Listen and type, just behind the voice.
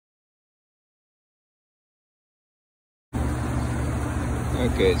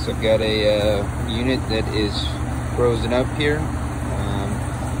Okay, so I've got a unit that is frozen up here.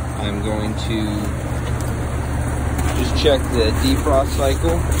 I'm going to just check the defrost cycle,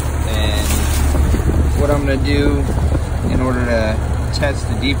 and what I'm going to do in order to test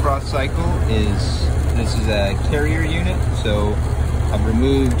the defrost cycle is, this is a carrier unit, so I've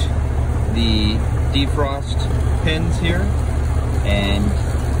removed the defrost pins here, and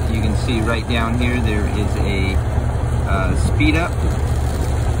you can see right down here there is a speed up,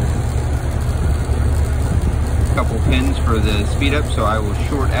 couple pins for the speed up, so I will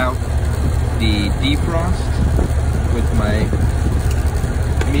short out the defrost with my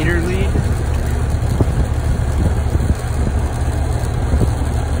meter lead.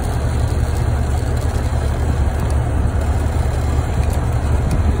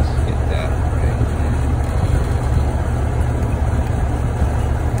 Just get that right there.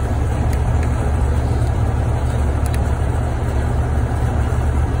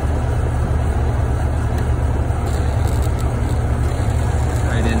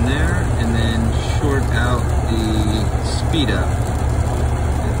 Right in there, and then short out the speed up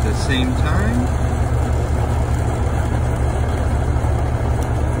at the same time.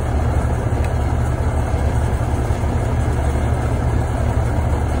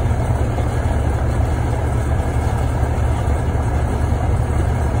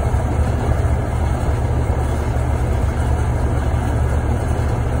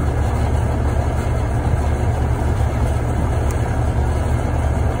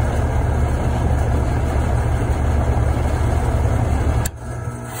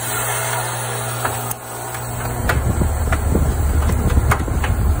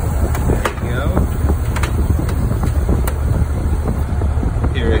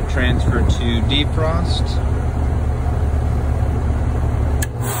 Transfer to defrost.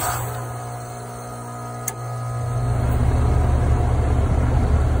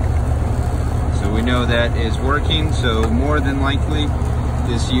 So we know that is working, so more than likely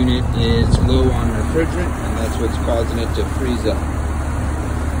this unit is low on refrigerant, and that's what's causing it to freeze up.